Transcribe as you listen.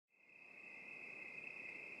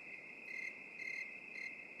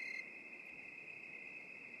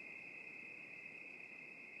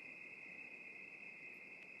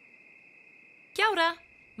Kia ora,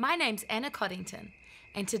 my name's Anna Coddington,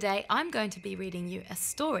 and today I'm going to be reading you a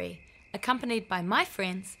story accompanied by my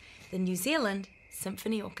friends, the New Zealand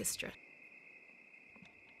Symphony Orchestra.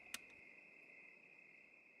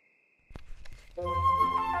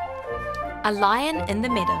 A Lion in the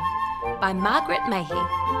Meadow by Margaret Mahy,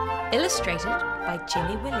 illustrated by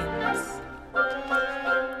Jonny Williams.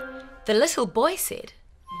 The little boy said,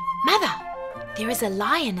 "Mother, there is a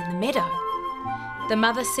lion in the meadow." The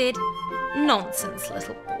mother said, "Nonsense,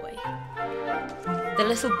 little boy." The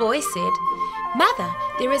little boy said, "Mother,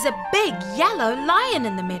 there is a big yellow lion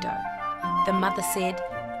in the meadow." The mother said,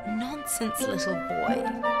 "Nonsense, little boy."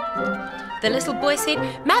 The little boy said,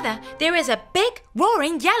 "Mother, there is a big,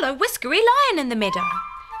 roaring, yellow, whiskery lion in the meadow."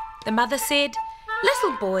 The mother said,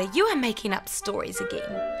 "Little boy, you are making up stories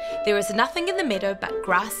again. There is nothing in the meadow but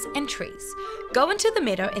grass and trees. Go into the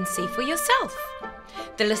meadow and see for yourself."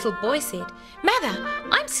 The little boy said, "Mother,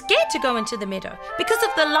 I'm scared to go into the meadow because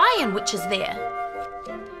of the lion which is there."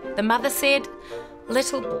 The mother said,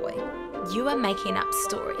 "Little boy, you are making up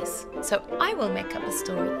stories, so I will make up a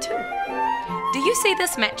story too. Do you see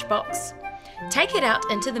this matchbox? Take it out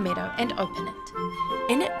into the meadow and open it.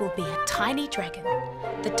 In it will be a tiny dragon.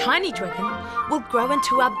 The tiny dragon will grow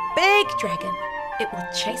into a big dragon. It will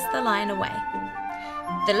chase the lion away."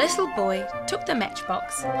 The little boy took the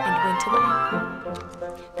matchbox and went away.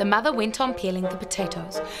 The mother went on peeling the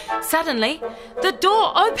potatoes. Suddenly, the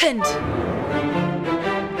door opened.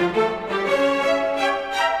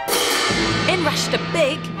 In rushed a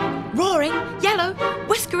big, roaring, yellow,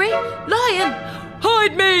 whiskery lion.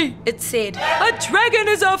 "Hide me," it said. "A dragon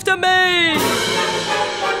is after me."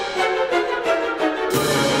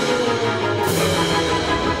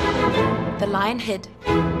 The lion hid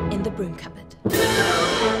in the broom cupboard.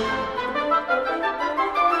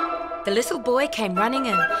 The little boy came running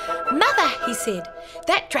in. "Mother," he said,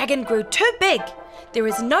 "that dragon grew too big. There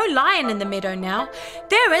is no lion in the meadow now.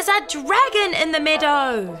 There is a dragon in the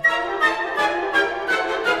meadow."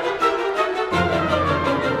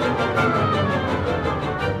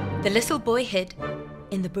 The little boy hid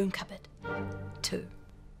in the broom cupboard too.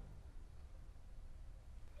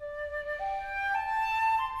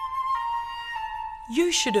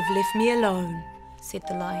 "You should have left me alone," said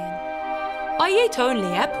the lion. "I eat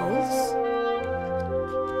only apples."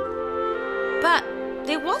 "But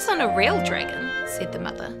there wasn't a real dragon," said the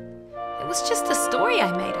mother. "It was just a story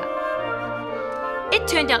I made up." "It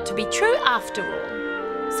turned out to be true after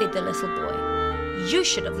all," said the little boy. "You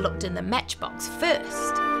should have looked in the matchbox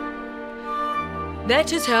first."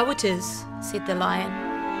 "That is how it is," said the lion.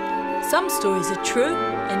 "Some stories are true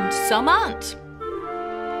and some aren't."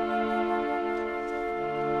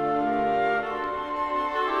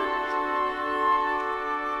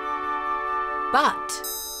 "But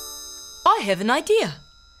I have an idea.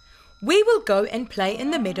 We will go and play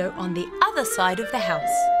in the meadow on the other side of the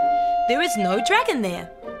house. There is no dragon there."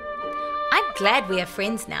 "I'm glad we are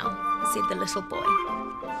friends now," said the little boy.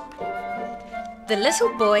 The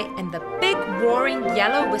little boy and the big, roaring,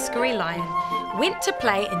 yellow, whiskery lion went to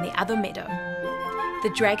play in the other meadow.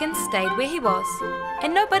 The dragon stayed where he was,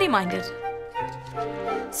 and nobody minded.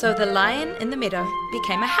 So the lion in the meadow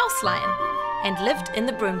became a house lion and lived in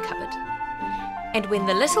the broom cupboard. And when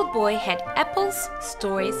the little boy had apples,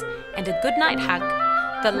 stories, and a good-night hug,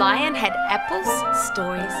 the lion had apples,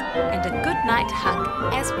 stories, and a good-night hug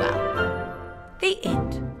as well. The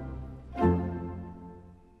end.